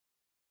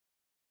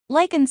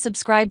Like and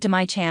subscribe to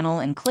my channel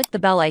and click the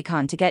bell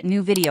icon to get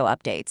new video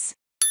updates.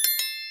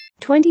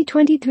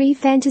 2023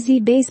 Fantasy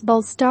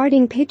Baseball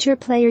Starting Pitcher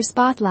Player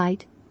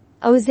Spotlight.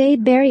 Jose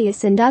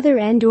Berrios and other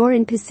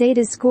Andorran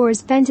Pesetas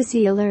scores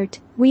fantasy alert.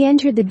 We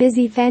enter the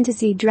busy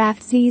fantasy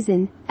draft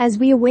season as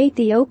we await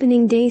the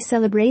opening day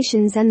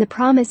celebrations and the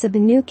promise of a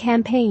new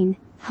campaign,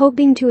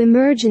 hoping to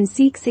emerge and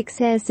seek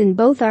success in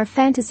both our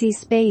fantasy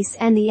space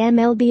and the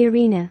MLB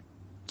arena.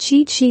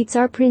 Cheat sheets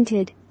are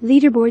printed,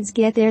 leaderboards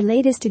get their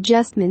latest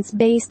adjustments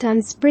based on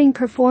spring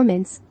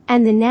performance,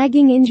 and the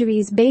nagging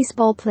injuries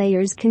baseball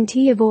players can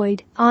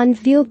avoid,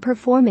 on-field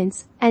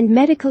performance, and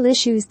medical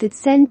issues that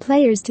send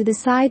players to the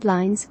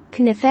sidelines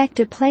can affect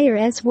a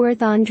player's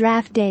worth on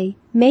draft day,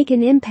 make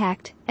an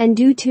impact, and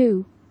do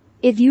too.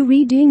 If you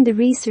redoing the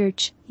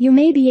research, you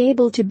may be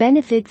able to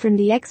benefit from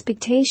the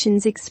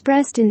expectations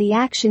expressed in the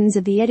actions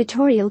of the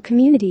editorial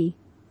community.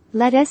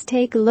 Let us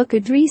take a look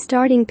at 3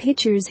 starting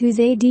pitchers whose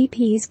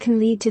ADPs can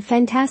lead to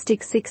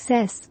fantastic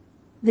success.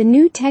 The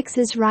new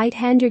Texas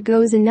right-hander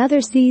goes another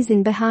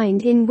season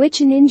behind, in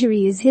which an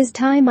injury is his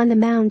time on the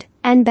mound,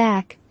 and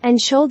back and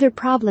shoulder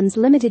problems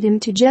limited him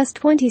to just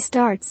 20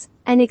 starts,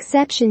 an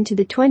exception to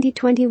the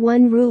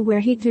 2021 rule where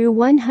he threw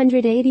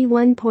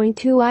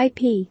 181.2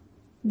 IP.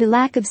 The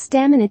lack of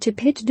stamina to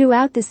pitch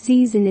throughout the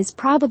season is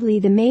probably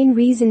the main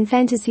reason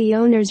fantasy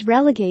owners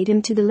relegate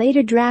him to the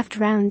later draft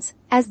rounds,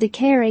 as the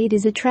K rate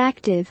is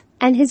attractive,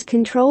 and his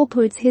control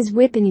puts his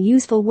whip in a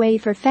useful way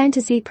for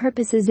fantasy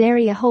purposes.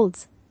 Area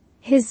holds.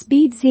 His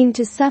speed seemed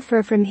to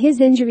suffer from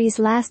his injuries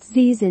last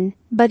season,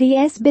 but he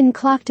has been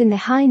clocked in the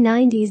high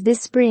 90s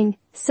this spring,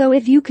 so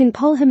if you can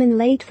pull him in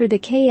late for the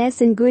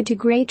KS and good to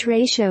great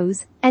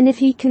ratios, and if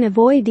he can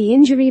avoid the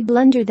injury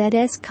blunder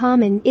that's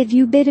common if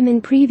you bid him in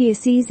previous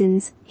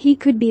seasons, he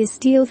could be a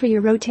steal for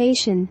your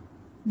rotation.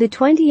 The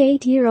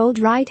 28-year-old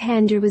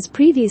right-hander was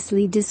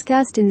previously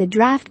discussed in the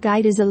draft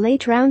guide as a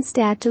late-round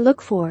stat to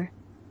look for.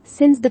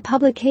 Since the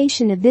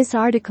publication of this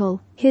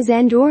article, his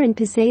Andorran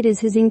Pesetas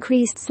has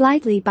increased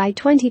slightly by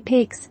 20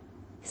 picks.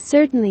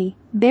 Certainly,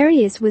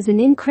 Berrios was an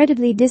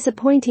incredibly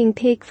disappointing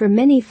pick for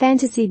many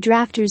fantasy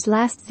drafters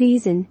last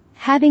season,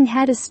 having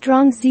had a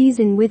strong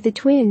season with the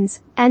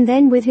Twins, and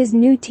then with his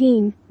new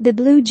team, the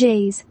Blue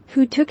Jays,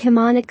 who took him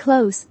on at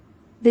close.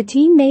 The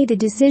team made a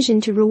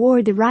decision to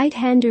reward the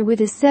right-hander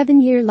with a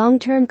 7-year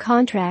long-term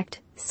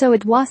contract, so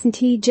it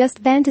wasn't just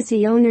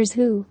fantasy owners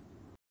who